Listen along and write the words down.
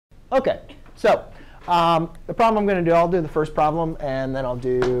OK, so the problem I'm going to do, I'll do the first problem, and then I'll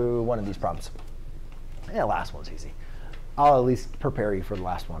do one of these problems. Yeah, the last one's easy. I'll at least prepare you for the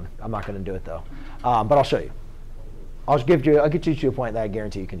last one. I'm not going to do it, though. But I'll show you. I'll get you to a point that I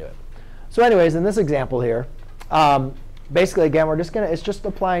guarantee you can do it. So anyways, in this example here, basically, again, it's just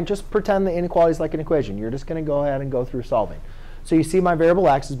applying, just pretend the inequality is like an equation. You're just going to go ahead and go through solving. So you see my variable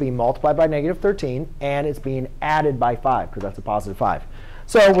x is being multiplied by negative 13, and it's being added by 5, because that's a positive 5.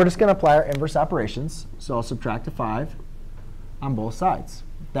 So we're just going to apply our inverse operations. So I'll subtract a 5 on both sides.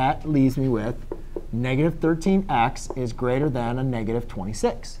 That leaves me with negative 13x is greater than a negative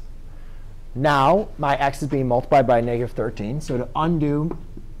 26. Now my x is being multiplied by negative 13. So to undo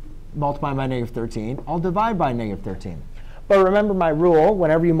multiply by negative 13, I'll divide by negative 13. But remember my rule,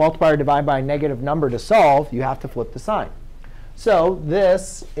 whenever you multiply or divide by a negative number to solve, you have to flip the sign. So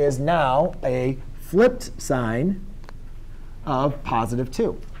this is now a flipped sign of positive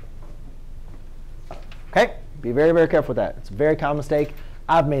 2. OK? Be very, very careful with that. It's a very common mistake.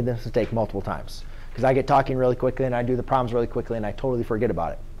 I've made this mistake multiple times, because I get talking really quickly, and I do the problems really quickly, and I totally forget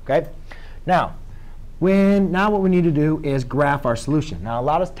about it. OK? Now what we need to do is graph our solution. Now, a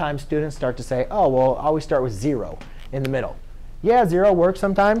lot of times students start to say, oh, well, I always start with 0 in the middle. Yeah, 0 works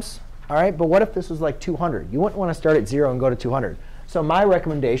sometimes. All right, but what if this was like 200? You wouldn't want to start at 0 and go to 200. So my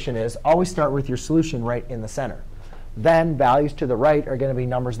recommendation is always start with your solution right in the center. Then values to the right are going to be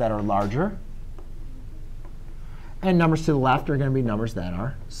numbers that are larger. And numbers to the left are going to be numbers that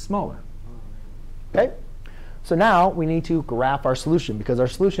are smaller. OK? So now we need to graph our solution, because our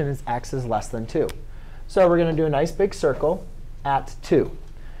solution is x is less than 2. So we're going to do a nice big circle at 2.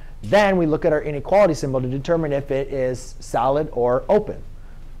 Then we look at our inequality symbol to determine if it is solid or open.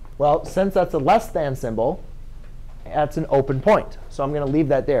 Well, since that's a less than symbol, that's an open point. So I'm going to leave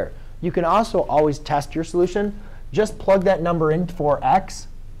that there. You can also always test your solution. Just plug that number in for x.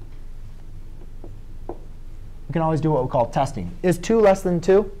 You can always do what we call testing. Is 2 less than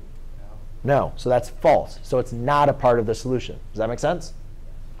 2? No. So that's false. So it's not a part of the solution. Does that make sense?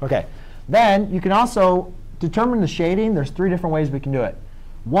 OK. Then you can also determine the shading. There's 3 different ways we can do it.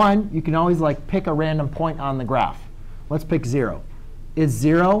 One, you can always pick a random point on the graph. Let's pick 0. Is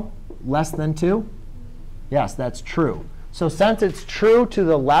 0 less than 2? Yes, that's true. So since it's true to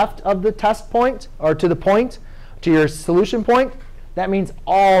the left of the test point, or to the point, to your solution point, that means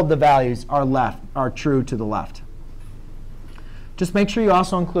all the values are true to the left. Just make sure you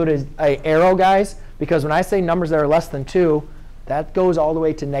also include an arrow, guys, because when I say numbers that are less than 2, that goes all the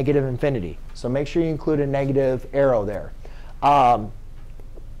way to negative infinity. So make sure you include a negative arrow there.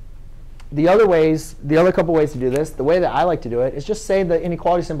 The other couple ways to do this, the way that I like to do it, is just say the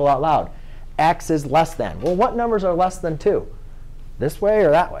inequality symbol out loud. X is less than. Well, what numbers are less than 2? This way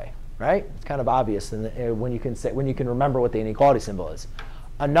or that way, right? It's kind of obvious when you can remember what the inequality symbol is.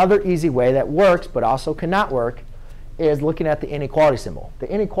 Another easy way that works but also cannot work is looking at the inequality symbol. The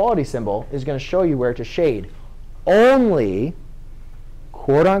inequality symbol is going to show you where to shade only,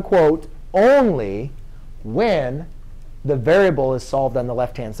 quote unquote, only when the variable is solved on the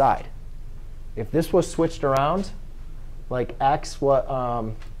left-hand side. If this was switched around, like x,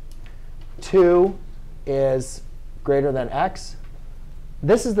 2 is greater than x,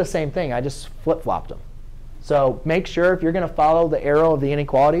 this is the same thing. I just flip-flopped them. So make sure if you're going to follow the arrow of the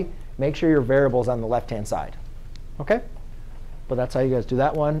inequality, make sure your variable is on the left-hand side. OK? But that's how you guys do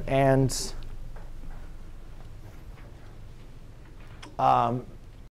that one. And